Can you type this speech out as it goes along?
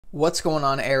What's going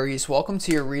on, Aries? Welcome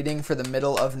to your reading for the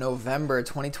middle of November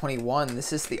 2021.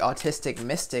 This is the Autistic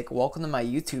Mystic. Welcome to my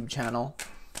YouTube channel.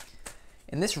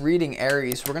 In this reading,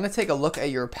 Aries, we're going to take a look at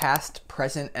your past,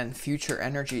 present, and future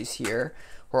energies here.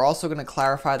 We're also going to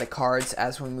clarify the cards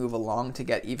as we move along to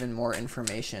get even more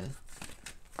information.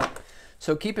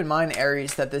 So keep in mind,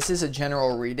 Aries, that this is a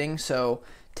general reading, so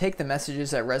take the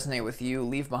messages that resonate with you,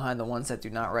 leave behind the ones that do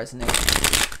not resonate.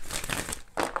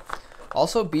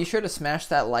 Also, be sure to smash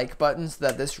that like button so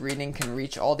that this reading can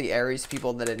reach all the Aries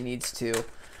people that it needs to.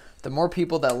 The more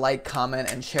people that like,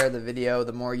 comment, and share the video,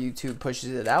 the more YouTube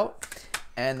pushes it out,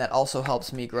 and that also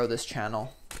helps me grow this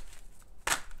channel.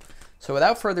 So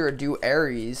without further ado,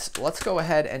 Aries, let's go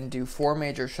ahead and do 4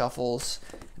 major shuffles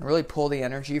and really pull the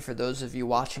energy for those of you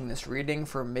watching this reading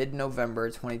for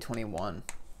mid-November 2021.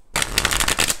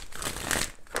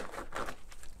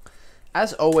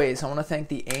 As always, I want to thank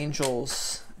the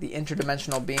angels, the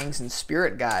interdimensional beings, and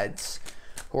spirit guides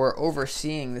who are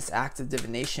overseeing this act of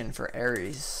divination for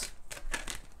Aries.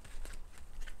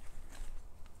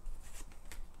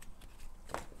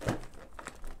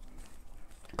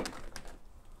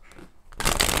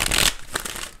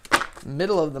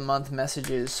 Middle of the month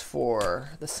messages for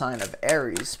the sign of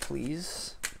Aries,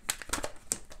 please.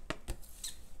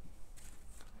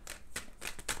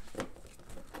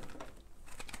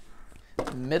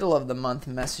 Middle of the month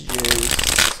messages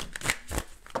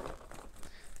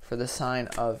for the sign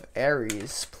of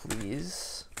Aries,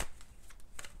 please.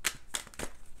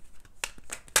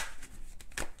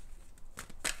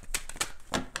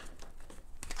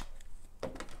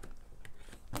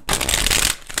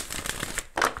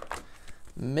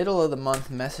 Middle of the month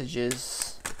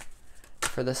messages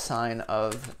for the sign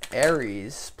of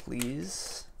Aries,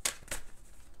 please.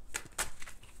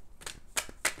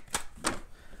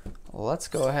 Let's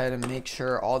go ahead and make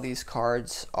sure all these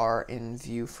cards are in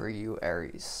view for you,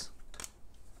 Aries.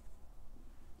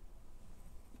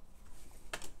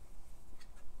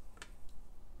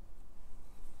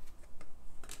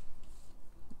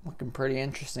 Looking pretty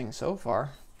interesting so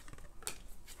far.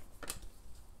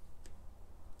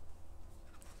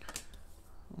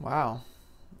 Wow.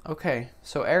 Okay,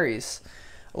 so Aries,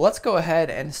 let's go ahead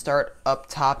and start up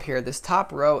top here. This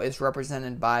top row is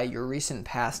represented by your recent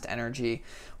past energy.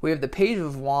 We have the Page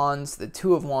of Wands, the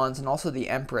Two of Wands, and also the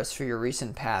Empress for your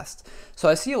recent past. So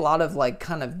I see a lot of like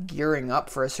kind of gearing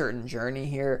up for a certain journey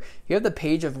here. You have the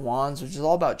Page of Wands, which is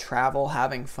all about travel,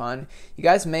 having fun. You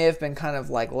guys may have been kind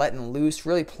of like letting loose,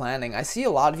 really planning. I see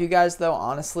a lot of you guys though,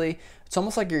 honestly, it's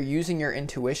almost like you're using your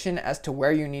intuition as to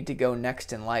where you need to go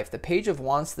next in life. The Page of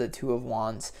Wands to the Two of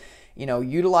Wands. You know,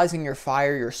 utilizing your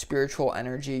fire, your spiritual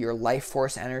energy, your life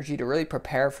force energy to really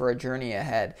prepare for a journey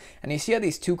ahead. And you see how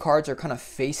these two cards are kind of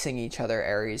facing each other,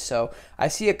 Aries. So I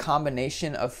see a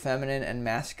combination of feminine and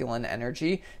masculine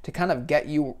energy to kind of get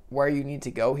you where you need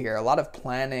to go here. A lot of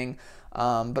planning,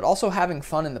 but also having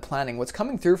fun in the planning. What's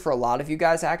coming through for a lot of you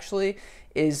guys actually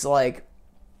is like,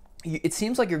 it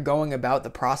seems like you're going about the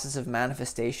process of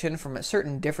manifestation from a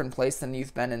certain different place than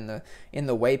you've been in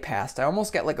the way past. I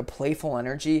almost get like a playful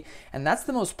energy, and that's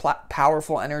the most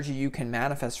powerful energy you can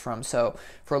manifest from. So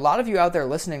for a lot of you out there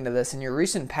listening to this, in your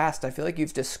recent past, I feel like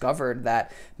you've discovered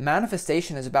that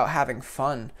manifestation is about having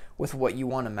fun with what you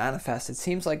want to manifest. It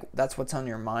seems like that's what's on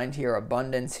your mind here.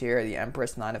 Abundance here, the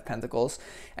Empress, Nine of Pentacles.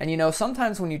 And you know,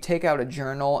 sometimes when you take out a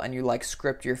journal and you like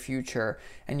script your future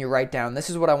and you write down, this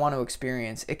is what I want to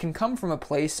experience, it can come from a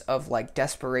place of like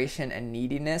desperation and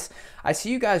neediness. I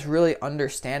see you guys really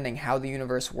understanding how the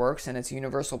universe works and its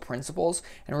universal principles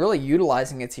and really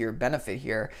utilizing it to your benefit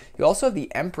here. You also have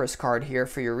the Empress card here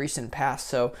for your recent past.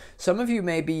 So some of you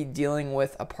may be dealing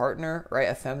with a partner, right?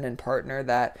 A feminine partner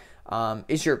that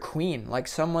is your queen, like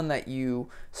someone that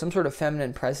some sort of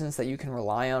feminine presence that you can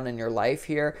rely on in your life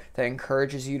here that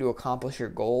encourages you to accomplish your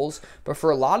goals. But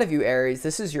for a lot of you, Aries,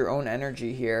 this is your own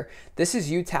energy here. This is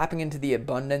you tapping into the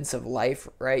abundance of life,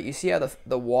 right? You see how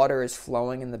the water is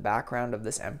flowing in the background of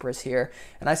this Empress here.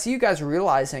 And I see you guys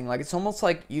realizing like it's almost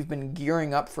like you've been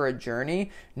gearing up for a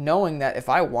journey, knowing that if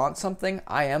I want something,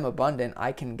 I am abundant,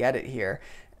 I can get it here.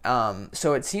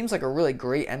 So it seems like a really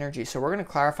great energy. So we're going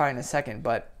to clarify in a second,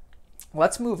 but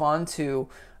let's move on to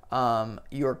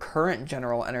your current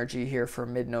general energy here for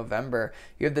mid-November.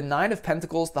 You have the Nine of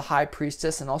Pentacles, the High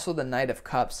Priestess, and also the Knight of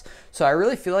Cups. So I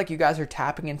really feel like you guys are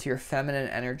tapping into your feminine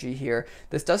energy here.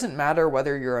 This doesn't matter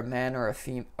whether you're a man or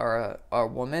a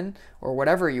woman or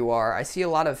whatever you are. I see a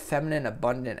lot of feminine,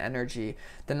 abundant energy.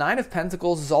 The Nine of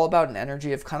Pentacles is all about an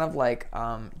energy of kind of like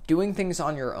doing things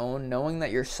on your own, knowing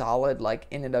that you're solid, like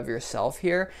in and of yourself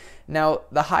here. Now,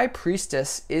 the High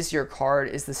Priestess is your card,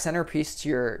 is the centerpiece to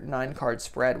your 9-card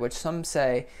spread, which some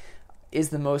say is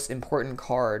the most important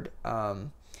card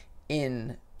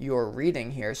in your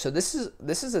reading here. So this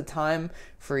is a time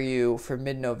for you for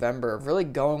mid-November of really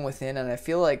going within, and I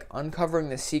feel like uncovering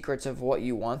the secrets of what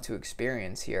you want to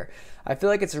experience here. I feel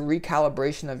like it's a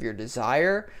recalibration of your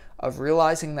desire, of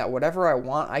realizing that whatever I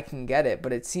want, I can get it,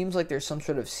 but it seems like there's some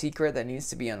sort of secret that needs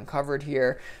to be uncovered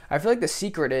here. I feel like the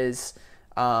secret is,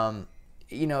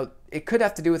 you know, it could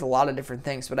have to do with a lot of different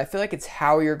things, but I feel like it's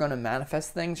how you're going to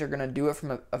manifest things. You're going to do it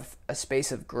from a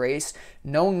space of grace,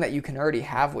 knowing that you can already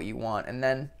have what you want. And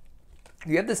then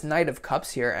you have this Knight of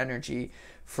Cups here energy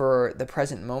for the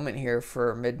present moment here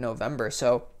for mid-November.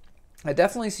 So I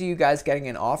definitely see you guys getting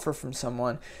an offer from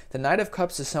someone. The Knight of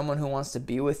Cups is someone who wants to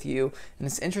be with you, and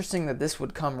it's interesting that this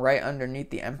would come right underneath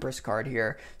the Empress card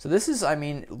here. So this is, I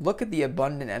mean, look at the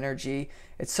abundant energy.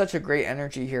 It's such a great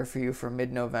energy here for you for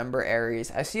mid-November,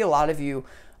 Aries. I see a lot of you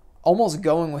almost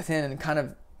going within and kind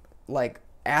of like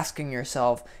asking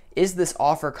yourself, is this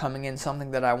offer coming in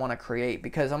something that I want to create?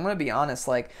 Because I'm going to be honest,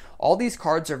 like, all these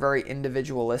cards are very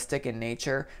individualistic in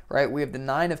nature, right? We have the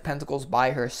Nine of Pentacles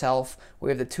by herself. We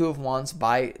have the Two of Wands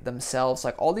by themselves.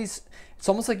 Like, all these, it's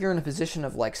almost like you're in a position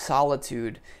of like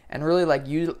solitude and really like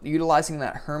utilizing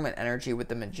that hermit energy with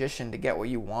the Magician to get what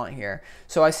you want here.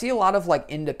 So I see a lot of like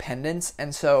independence,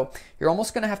 and so you're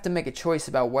almost going to have to make a choice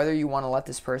about whether you want to let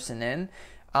this person in.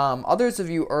 Others of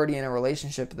you already in a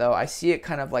relationship, though, I see it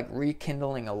kind of like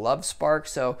rekindling a love spark.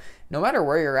 So no matter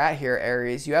where you're at here,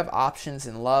 Aries, you have options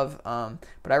in love.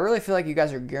 But I really feel like you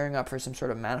guys are gearing up for some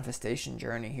sort of manifestation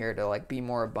journey here to like be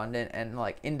more abundant and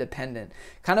like independent.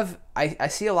 Kind of, I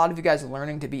see a lot of you guys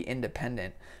learning to be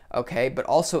independent. Okay, but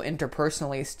also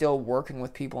interpersonally still working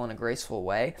with people in a graceful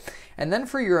way. And then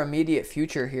for your immediate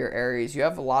future here, Aries, you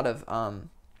have a lot of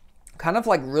kind of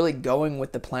like really going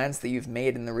with the plans that you've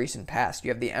made in the recent past. You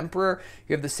have the Emperor,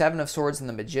 you have the Seven of Swords, and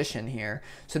the Magician here.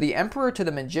 So the Emperor to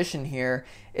the Magician here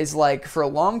is like, for a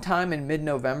long time in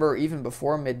mid-November, or even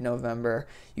before mid-November,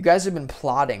 you guys have been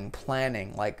plotting,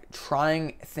 planning, like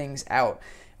trying things out.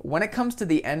 When it comes to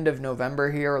the end of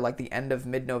November here, or like the end of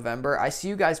mid-November, I see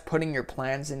you guys putting your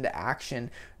plans into action,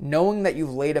 knowing that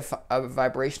you've laid a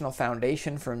vibrational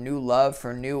foundation for new love,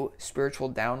 for new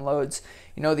spiritual downloads.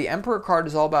 You know, the Emperor card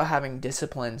is all about having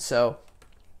discipline, so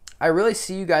I really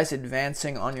see you guys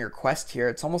advancing on your quest here.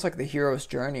 It's almost like the hero's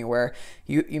journey, where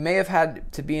you may have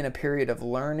had to be in a period of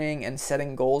learning and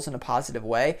setting goals in a positive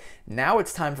way. Now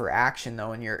it's time for action,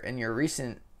 though, in your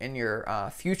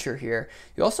future here.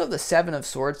 You also have the Seven of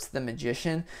Swords to the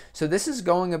Magician. So this is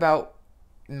going about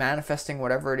manifesting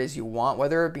whatever it is you want,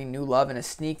 whether it be new love in a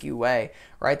sneaky way,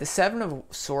 right? The Seven of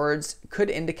Swords could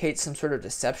indicate some sort of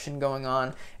deception going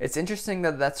on. It's interesting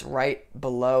that that's right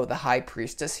below the High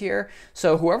Priestess here.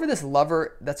 So whoever this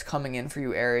lover that's coming in for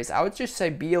you, Aries, I would just say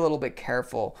be a little bit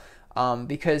careful,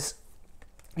 because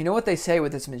you know what they say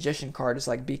with this Magician card is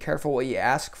like, be careful what you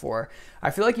ask for.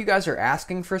 I feel like you guys are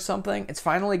asking for something. It's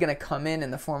finally going to come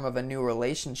in the form of a new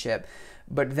relationship,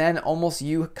 but then almost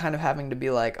you kind of having to be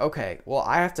like, okay, well,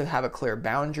 I have to have a clear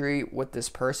boundary with this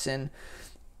person.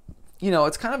 You know,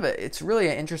 it's kind of it's really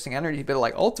an interesting energy, but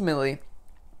like ultimately,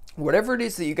 whatever it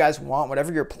is that you guys want,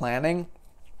 whatever you're planning,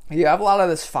 you have a lot of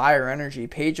this fire energy,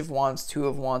 Page of Wands, Two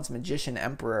of Wands, Magician,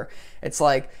 Emperor. It's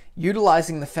like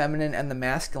utilizing the feminine and the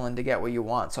masculine to get what you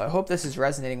want. So I hope this is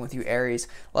resonating with you, Aries.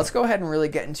 Let's go ahead and really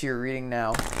get into your reading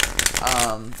now,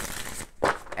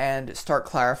 and start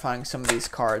clarifying some of these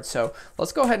cards. So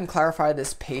let's go ahead and clarify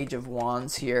this Page of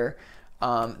Wands here.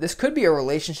 This could be a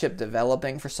relationship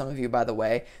developing for some of you, by the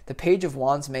way. The Page of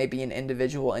Wands may be an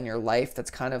individual in your life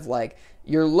that's kind of like,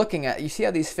 you're looking at, you see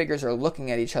how these figures are looking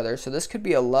at each other. So this could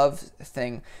be a love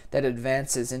thing that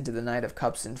advances into the Knight of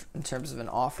Cups in terms of an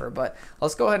offer. But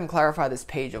let's go ahead and clarify this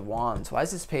Page of Wands. Why is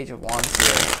this Page of Wands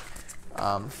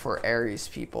here for Aries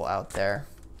people out there?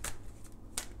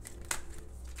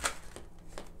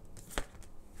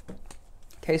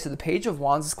 Okay, so the Page of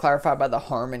Wands is clarified by the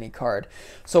Harmony card.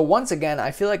 So once again,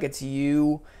 I feel like it's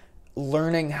you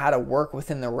learning how to work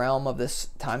within the realm of this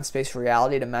time-space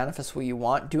reality to manifest what you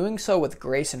want, doing so with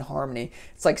grace and harmony.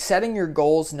 It's like setting your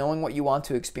goals, knowing what you want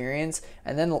to experience,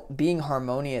 and then being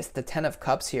harmonious. The Ten of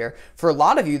Cups here. For a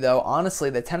lot of you, though, honestly,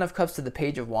 the Ten of Cups to the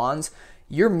Page of Wands,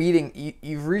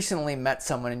 you've recently met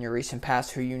someone in your recent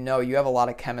past who you know you have a lot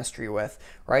of chemistry with,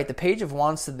 right? The Page of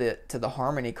Wands to the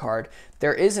Harmony card,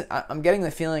 I'm getting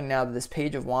the feeling now that this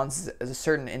Page of Wands is a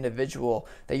certain individual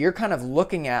that you're kind of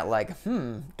looking at like,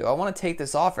 do I want to take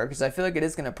this offer? Because I feel like it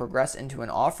is going to progress into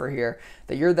an offer here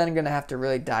that you're then going to have to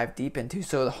really dive deep into.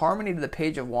 So the Harmony to the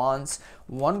Page of Wands,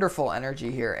 wonderful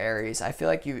energy here, Aries. I feel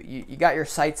like you got your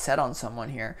sights set on someone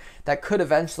here that could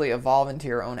eventually evolve into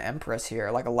your own Empress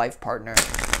here, like a life partner.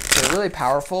 They're really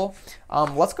powerful.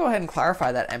 Let's go ahead and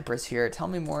clarify that Empress here. Tell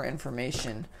me more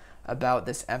information about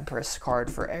this Empress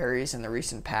card for Aries in the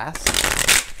recent past.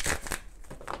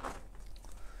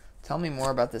 Tell me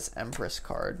more about this Empress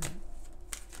card.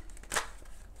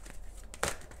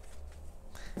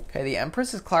 Okay, the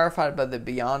Empress is clarified by the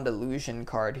Beyond Illusion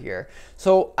card here.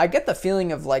 So I get the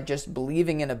feeling of like just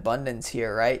believing in abundance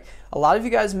here, right? A lot of you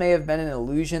guys may have been in an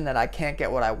illusion that I can't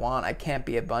get what I want, I can't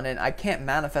be abundant, I can't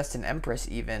manifest an Empress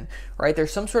even, right?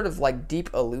 There's some sort of like deep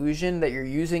illusion that you're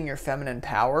using your feminine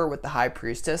power with the High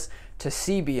Priestess to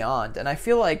see beyond. And I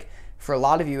feel like for a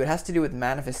lot of you, it has to do with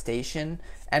manifestation.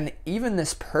 And even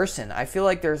this person, I feel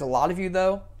like there's a lot of you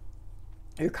though,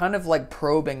 you're kind of like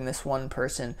probing this one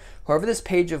person. Whoever this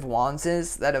Page of Wands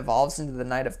is that evolves into the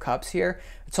Knight of Cups here,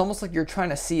 it's almost like you're trying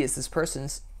to see, is this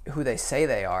person's who they say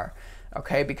they are?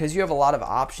 Okay, because you have a lot of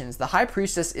options. The High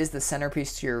Priestess is the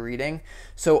centerpiece to your reading.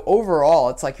 So overall,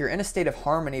 it's like you're in a state of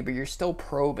harmony, but you're still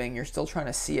probing. You're still trying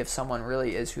to see if someone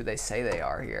really is who they say they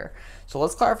are here. So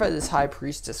let's clarify this High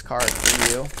Priestess card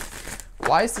for you.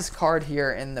 Why is this card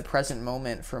here in the present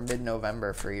moment for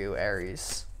mid-November for you,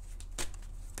 Aries?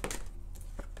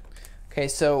 Okay,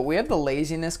 so we have the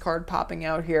Laziness card popping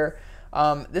out here.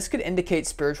 This could indicate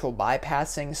spiritual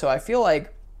bypassing. So I feel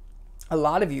like a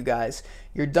lot of you guys,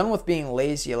 you're done with being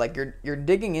lazy. Like you're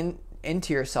digging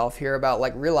into yourself here about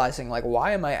like realizing like,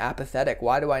 why am I apathetic?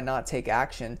 Why do I not take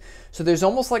action? So there's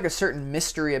almost like a certain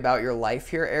mystery about your life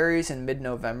here, Aries, in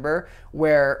mid-November,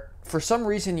 where for some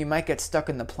reason you might get stuck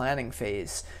in the planning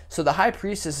phase. So the High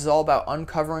Priestess is all about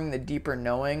uncovering the deeper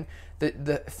knowing,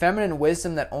 the feminine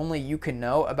wisdom that only you can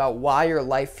know about why your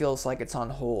life feels like it's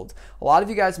on hold. A lot of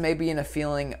you guys may be in a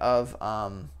feeling of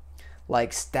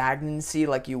like stagnancy,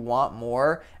 like you want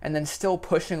more, and then still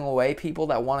pushing away people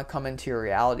that want to come into your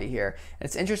reality here. And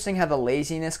it's interesting how the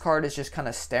Laziness card is just kind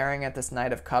of staring at this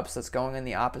Knight of Cups that's going in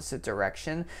the opposite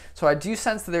direction. So I do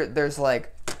sense that there's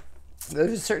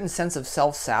a certain sense of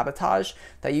self-sabotage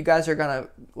that you guys are going to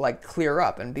like clear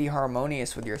up and be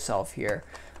harmonious with yourself here.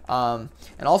 And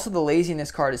also the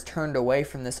Laziness card is turned away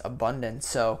from this abundance.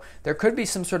 So there could be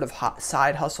some sort of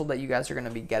side hustle that you guys are going to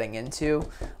be getting into.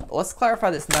 Let's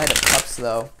clarify this Knight of Cups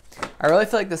though. I really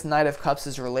feel like this Knight of Cups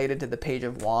is related to the Page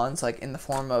of Wands, like in the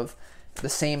form of the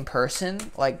same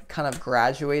person, like kind of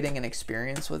graduating in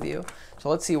experience with you. So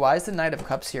let's see, why is the Knight of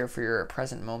Cups here for your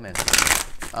present moment?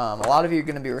 A lot of you are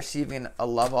going to be receiving a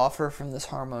love offer from this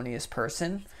harmonious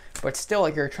person, but still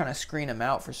like you're trying to screen them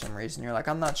out for some reason. You're like,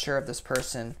 I'm not sure if this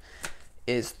person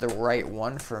is the right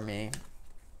one for me.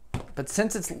 But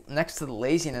since it's next to the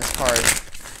Laziness card,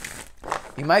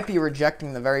 you might be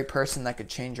rejecting the very person that could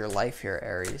change your life here,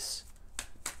 Aries.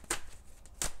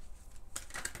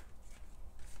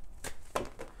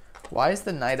 Why is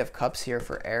the Knight of Cups here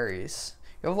for Aries?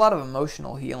 You have a lot of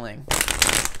emotional healing.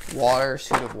 Water,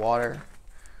 suit of water.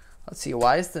 Let's see,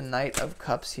 why is the Knight of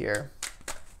Cups here?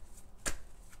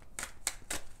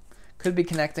 Could be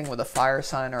connecting with a fire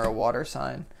sign or a water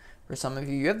sign. For some of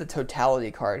you, you have the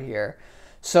Totality card here.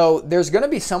 So there's going to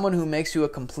be someone who makes you a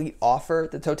complete offer.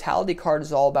 The Totality card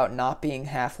is all about not being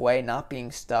halfway, not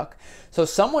being stuck. So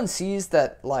someone sees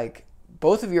that like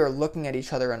both of you are looking at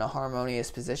each other in a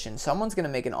harmonious position. Someone's going to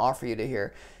make an offer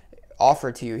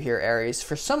to you here, Aries.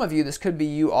 For some of you, this could be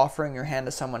you offering your hand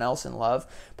to someone else in love,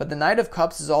 but the Knight of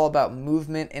Cups is all about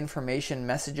movement, information,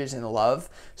 messages, and love.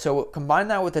 So combine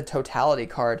that with the Totality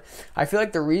card. I feel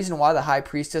like the reason why the High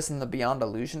Priestess and the Beyond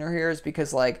Illusion are here is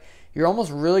because like you're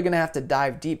almost really going to have to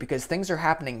dive deep because things are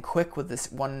happening quick with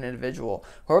this one individual.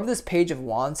 Whoever this Page of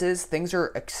Wands is, things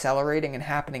are accelerating and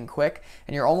happening quick,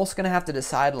 and you're almost going to have to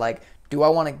decide like, do I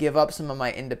want to give up some of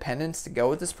my independence to go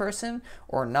with this person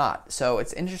or not? So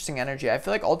it's interesting energy. I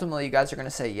feel like ultimately you guys are going to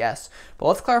say yes. But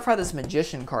let's clarify this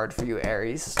Magician card for you,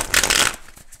 Aries.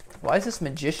 Why is this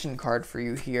Magician card for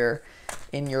you here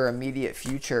in your immediate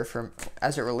future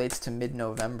as it relates to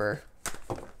mid-November?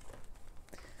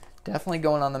 Definitely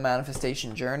going on the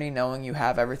manifestation journey, knowing you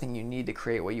have everything you need to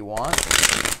create what you want.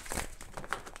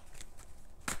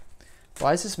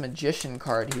 Why is this Magician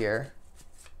card here?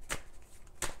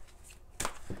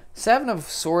 Seven of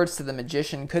Swords to the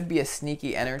Magician could be a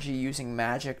sneaky energy using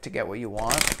magic to get what you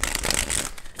want.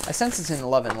 I sense it's in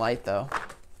love and light though.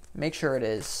 Make sure it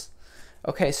is.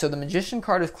 Okay, so the Magician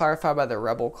card is clarified by the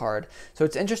Rebel card. So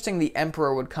it's interesting the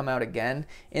Emperor would come out again.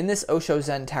 In this Osho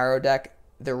Zen Tarot deck,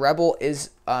 the Rebel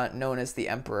is known as the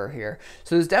Emperor here.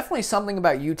 So there's definitely something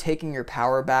about you taking your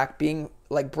power back, being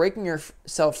like breaking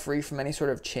yourself free from any sort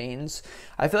of chains.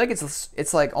 I feel like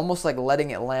it's like almost like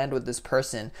letting it land with this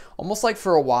person. Almost like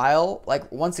for a while,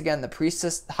 like once again, the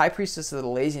priestess, high priestess of the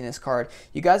laziness card,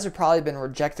 you guys have probably been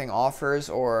rejecting offers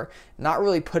or not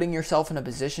really putting yourself in a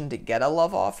position to get a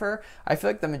love offer. I feel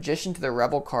like the magician to the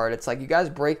rebel card, it's like you guys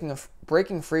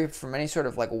breaking free from any sort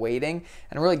of like waiting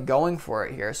and really going for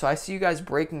it here. So I see you guys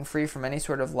breaking free from any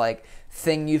sort of like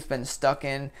thing you've been stuck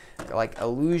in, like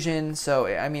illusion. So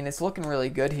I mean, it's looking really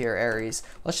good here, Aries.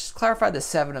 Let's just clarify the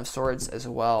Seven of Swords as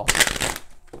well.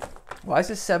 Why is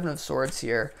this Seven of Swords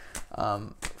here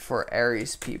for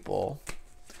Aries people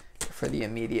for the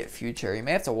immediate future? You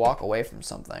may have to walk away from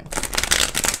something.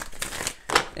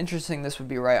 Interesting, this would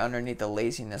be right underneath the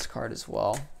laziness card as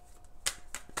well.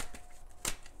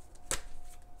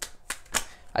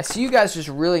 I see you guys just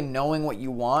really knowing what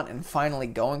you want and finally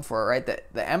going for it, right?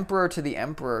 The Emperor to the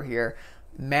Emperor here,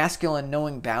 masculine,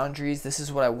 knowing boundaries. This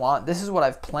is what I want. This is what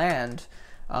I've planned.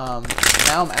 Now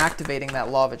I'm activating that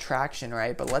law of attraction,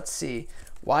 right? But let's see.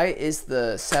 Why is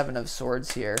the Seven of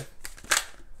Swords here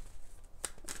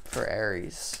for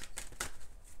Aries?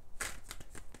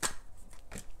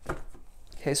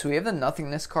 Okay, so we have the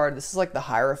Nothingness card. This is like the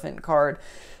Hierophant card.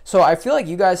 So I feel like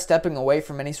you guys stepping away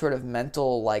from any sort of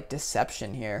mental like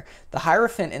deception here. The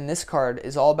Hierophant in this card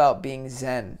is all about being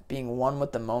zen, being one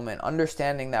with the moment,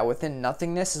 understanding that within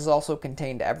nothingness is also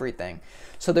contained everything.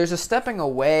 So there's a stepping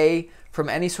away from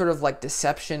any sort of like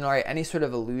deception or any sort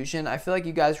of illusion. I feel like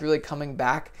you guys really coming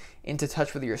back into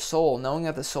touch with your soul, knowing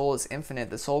that the soul is infinite.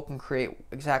 The soul can create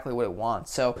exactly what it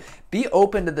wants. So be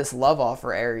open to this love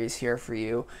offer, Aries, here for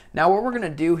you. Now what we're going to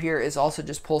do here is also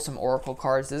just pull some oracle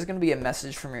cards. This is going to be a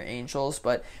message from your angels,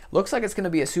 but looks like it's going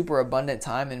to be a super abundant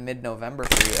time in mid-November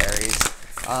for you,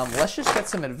 Aries. Let's just get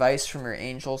some advice from your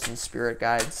angels and spirit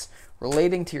guides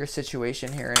relating to your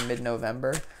situation here in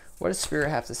mid-November. What does Spirit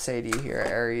have to say to you here,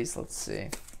 Aries? Let's see.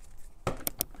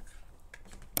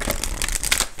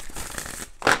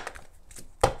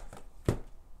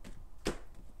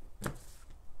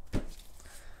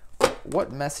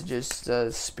 What messages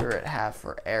does Spirit have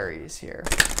for Aries here?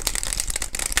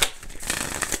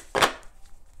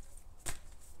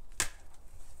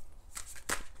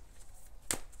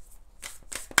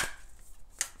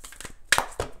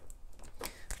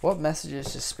 What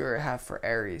messages does Spirit have for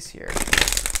Aries here?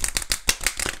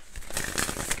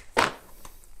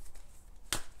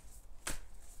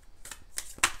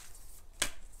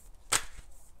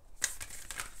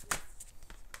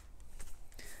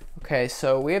 Okay,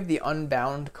 so we have the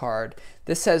Unbound card.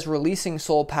 This says releasing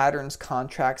soul patterns,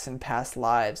 contracts, and past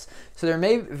lives. So there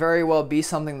may very well be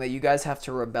something that you guys have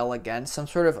to rebel against, some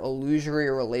sort of illusory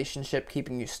relationship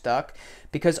keeping you stuck,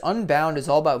 because Unbound is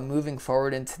all about moving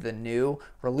forward into the new,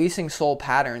 releasing soul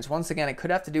patterns. Once again, it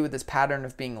could have to do with this pattern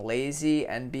of being lazy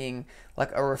and being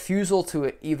like a refusal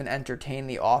to even entertain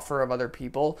the offer of other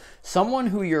people. Someone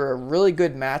who you're a really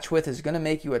good match with is going to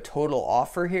make you a total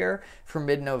offer here for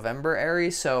mid-November,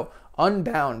 Aries. So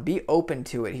Unbound, be open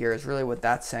to it here is really what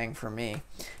that's saying for me.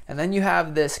 And then you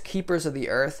have this Keepers of the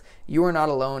Earth. You are not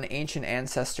alone. Ancient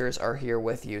ancestors are here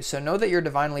with you. So know that you're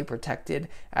divinely protected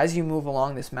as you move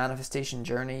along this manifestation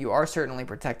journey. You are certainly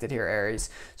protected here, Aries.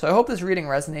 So I hope this reading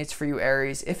resonates for you,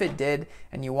 Aries. If it did,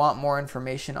 and you want more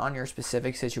information on your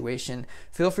specific situation,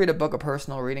 feel free to book a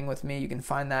personal reading with me. You can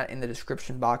find that in the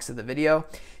description box of the video.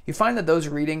 You find that those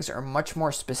readings are much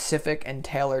more specific and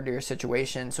tailored to your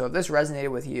situation. So if this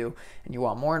resonated with you and you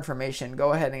want more information,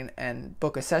 go ahead and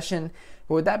book a session.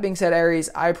 But with that being said, Aries,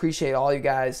 I appreciate all you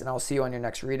guys, and I'll see you on your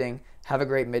next reading. Have a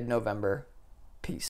great mid-November.